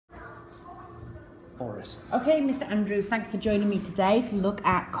forests. Okay, Mr. Andrews, thanks for joining me today to look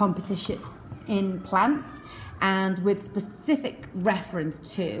at competition in plants, and with specific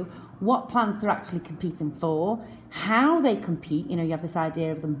reference to what plants are actually competing for, how they compete, you have this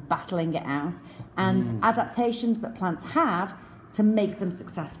idea of them battling it out, and adaptations that plants have to make them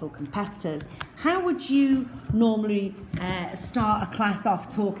successful competitors. How would you normally start a class off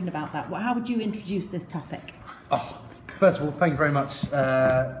talking about that? How would you introduce this topic? First of all, thank you very much.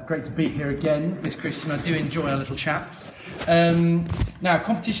 Great to be here again, Miss Christian. I do enjoy our little chats. Now,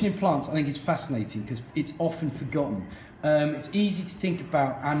 competition in plants, I think, is fascinating because it's often forgotten. It's easy to think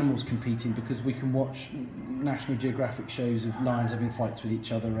about animals competing because we can watch National Geographic shows of lions having fights with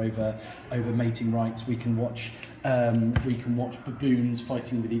each other over mating rights. We can watch baboons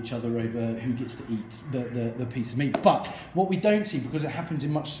fighting with each other over who gets to eat the piece of meat. But what we don't see, because it happens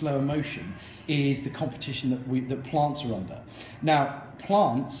in much slower motion, is the competition that plants are under. Now,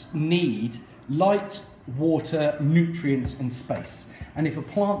 plants need light, water, nutrients and space. And if a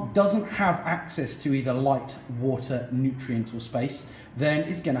plant doesn't have access to either light, water, nutrients or space, then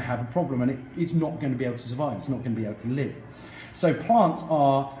it's going to have a problem and it's not going to be able to survive, it's not going to be able to live. So plants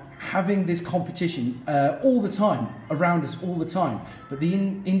are having this competition all the time, around us all the time. But the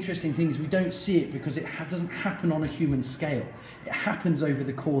interesting thing is we don't see it because it doesn't happen on a human scale. It happens over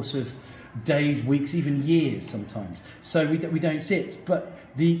the course of days, weeks, even years sometimes. So we don't see it. But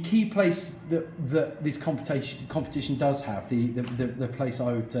the key place that this competition does have, the place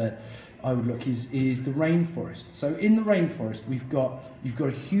I would look is the rainforest. So in the rainforest, you've got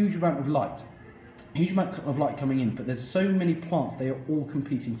a huge amount of light. Huge amount of light coming in, but there's so many plants, they are all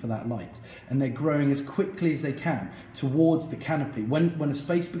competing for that light, and they're growing as quickly as they can towards the canopy. When a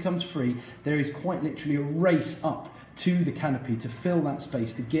space becomes free, there is quite literally a race up to the canopy to fill that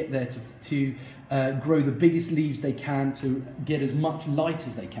space, to get there, to grow the biggest leaves they can, to get as much light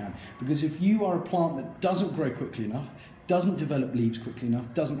as they can. Because if you are a plant that doesn't grow quickly enough, doesn't develop leaves quickly enough,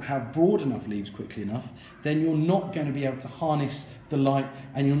 doesn't have broad enough leaves quickly enough, then you're not going to be able to harness the light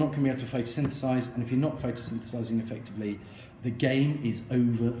and you're not going to be able to photosynthesize. And if you're not photosynthesizing effectively, the game is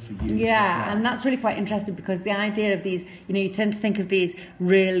over for you. Yeah, and that's really quite interesting because the idea of these, you tend to think of these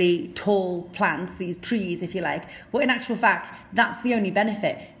really tall plants, these trees, if you like, but in actual fact, that's the only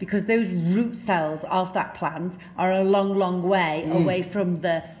benefit because those root cells of that plant are a long, long way away from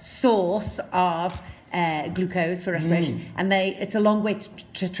the source of glucose for respiration, and it's a long way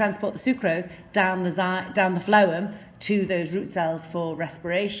to transport the sucrose down the phloem to those root cells for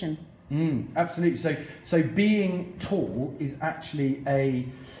respiration. Absolutely. So being tall is actually a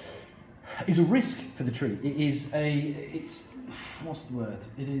risk for the tree. It's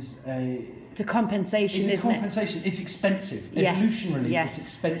a compensation, isn't it? It's expensive. Yes. Evolutionarily, yes. It's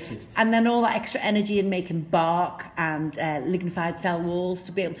expensive. And then all that extra energy in making bark and lignified cell walls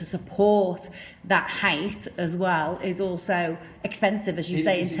to be able to support that height as well is also expensive, as you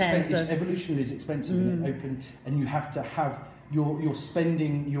say, in terms of... Evolutionarily is expensive and you have to have... You're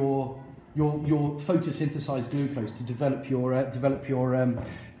spending your photosynthesized glucose to develop your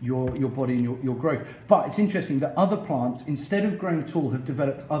body and your growth. But it's interesting that other plants, instead of growing tall, have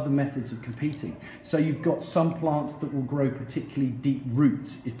developed other methods of competing. So you've got some plants that will grow particularly deep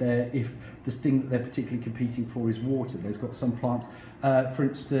roots if the thing that they're particularly competing for is water. There's got some plants, for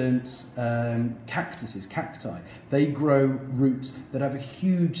instance, cacti. They grow roots that have a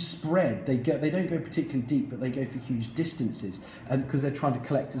huge spread. They don't go particularly deep, but they go for huge distances, and because they're trying to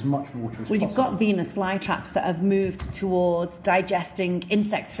collect as much water as possible. Well, you've got Venus flytraps that have moved towards digesting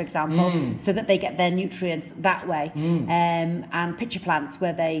insects, for example, so that they get their nutrients that way. And pitcher plants,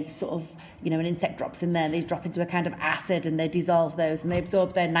 where they sort of, an insect drops in there, they drop into a kind of acid and they dissolve those and they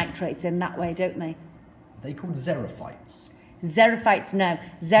absorb their nitrates in that way, don't they? They're called Zerofights. Zerofights, no.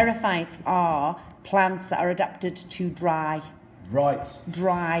 Zerofights are plants that are adapted to dry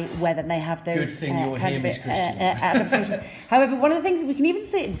weather, and they have those Good thing you're here, Miss Christian. adaptations. However, one of the things, we can even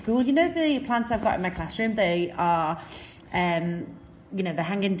see it in school, the plants I've got in my classroom, they are... they're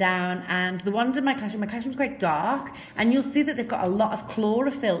hanging down, and the ones in my classroom's quite dark, and you'll see that they've got a lot of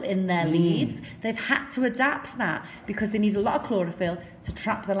chlorophyll in their leaves. They've had to adapt that because they need a lot of chlorophyll to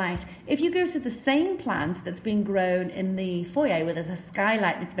trap the light. If you go to the same plant that's been grown in the foyer where there's a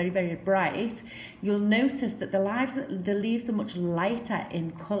skylight and it's very, very bright, you'll notice that the leaves are much lighter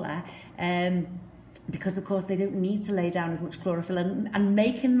in colour, because of course they don't need to lay down as much chlorophyll, and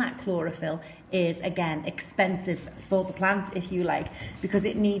making that chlorophyll is again expensive for the plant, if you like, because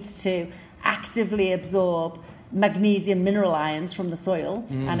it needs to actively absorb magnesium mineral ions from the soil,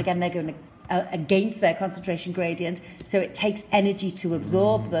 and again they're going to against their concentration gradient, so it takes energy to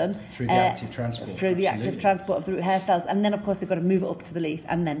absorb them through the active transport. Through the active transport of the root hair cells, and then of course they've got to move it up to the leaf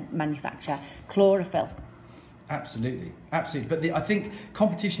and then manufacture chlorophyll. Absolutely, absolutely. But I think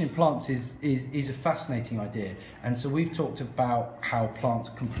competition in plants is a fascinating idea. And so we've talked about how plants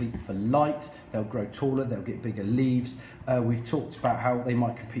compete for light. They'll grow taller, they'll get bigger leaves. We've talked about how they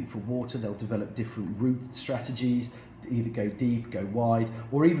might compete for water. They'll develop different root strategies, either go deep, go wide,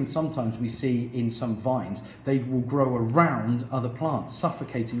 or even sometimes we see in some vines, they will grow around other plants,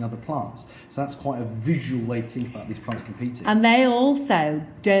 suffocating other plants. So that's quite a visual way to think about these plants competing. And they also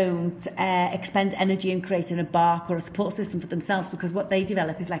don't expend energy in creating a bark or a support system for themselves, because what they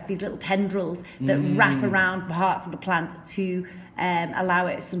develop is like these little tendrils that wrap around parts of the plant to allow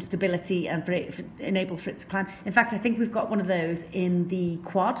it some stability and enable for it to climb. In fact, I think we've got one of those in the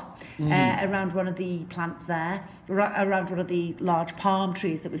quad around one of the plants there, around one of the large palm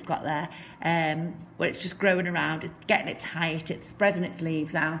trees that we've got there, where it's just growing around, it's getting its height, it's spreading its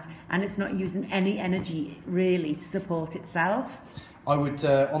leaves out, and it's not using any energy really to support itself. I would,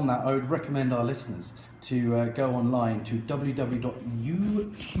 on that, I would recommend our listeners to go online to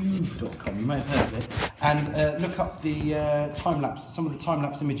www.youtube.com, you may have heard of it, and look up the some of the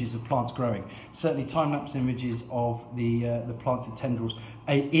time-lapse images of plants growing. Certainly time-lapse images of the plants with tendrils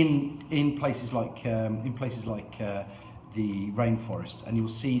in places like the rainforests, and you'll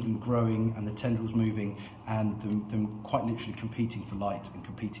see them growing and the tendrils moving and them quite literally competing for light and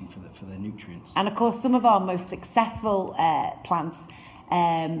competing for their nutrients. And of course, some of our most successful plants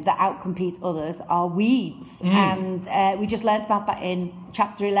that outcompete others are weeds. And we just learnt about that in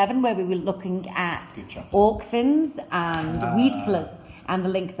chapter 11, where we were looking at auxins and weed killers, and the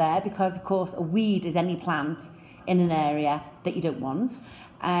link there, because of course a weed is any plant in an area that you don't want.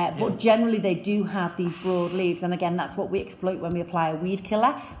 But generally they do have these broad leaves, and again that's what we exploit when we apply a weed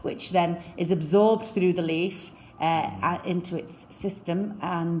killer, which then is absorbed through the leaf into its system,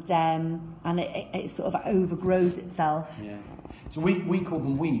 and it sort of overgrows itself. Yeah. So we call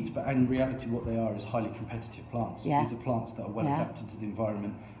them weeds, but in reality what they are is highly competitive plants. Yeah. These are plants that are well adapted to the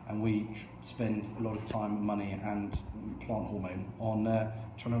environment, and we spend a lot of time, money and plant hormone on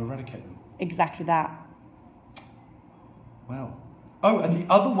trying to eradicate them. Exactly that. Wow. Oh, and the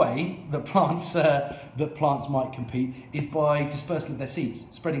other way that plants might compete is by dispersal of their seeds,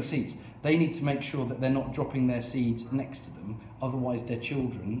 spreading seeds. They need to make sure that they're not dropping their seeds next to them, otherwise their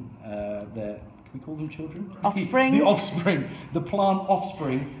children, can we call them children? Offspring. The offspring, the plant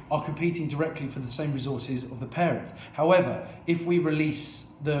offspring are competing directly for the same resources of the parent. However, if we release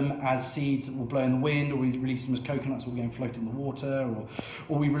them as seeds that will blow in the wind, or we release them as coconuts that will go and float in the water,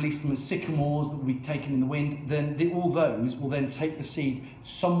 or we release them as sycamores that will be taken in the wind, then all those will then take the seed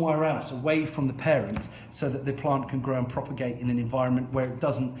somewhere else, away from the parent, so that the plant can grow and propagate in an environment where it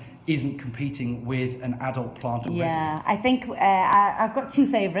isn't competing with an adult plant already. Yeah, I think I've got two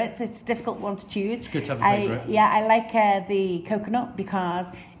favourites. It's a difficult one to choose. It's good to have a favourite. I like the coconut, because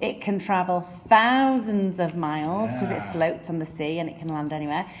it can travel thousands of miles because it floats on the sea and it can land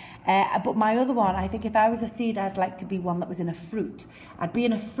anywhere. But my other one, I think if I was a seed, I'd like to be one that was in a fruit. I'd be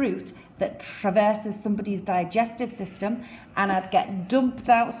in a fruit that traverses somebody's digestive system, and I'd get dumped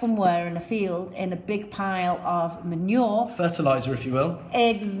out somewhere in a field in a big pile of manure. Fertiliser, if you will.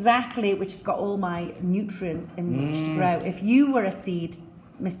 Exactly, which has got all my nutrients in which to grow. If you were a seed,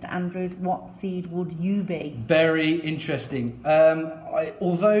 Mr. Andrews, what seed would you be? Very interesting.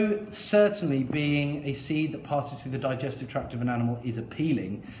 Although certainly being a seed that passes through the digestive tract of an animal is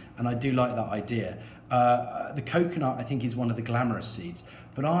appealing, and I do like that idea, the coconut I think is one of the glamorous seeds.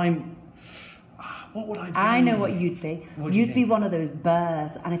 But what would I be? I know what you'd be. You'd be one of those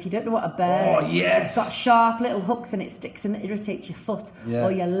burrs, and if you don't know what a burr is, yes, it's got sharp little hooks and it sticks and it irritates your foot or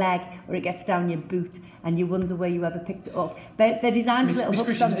your leg, or it gets down your boot and you wonder where you ever picked it up. They're designed with little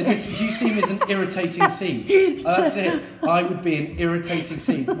hooks on. Do you see me as an irritating seed? That's it. I would be an irritating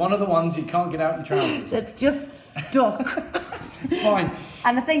seed. One of the ones you can't get out your trousers. That's just stuck. Fine.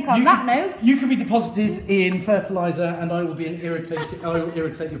 And I think on that note, you can be deposited in fertiliser, and I will be I will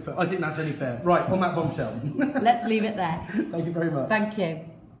irritate your foot. I think that's only fair. Right, on that bombshell. Let's leave it there. Thank you very much. Thank you.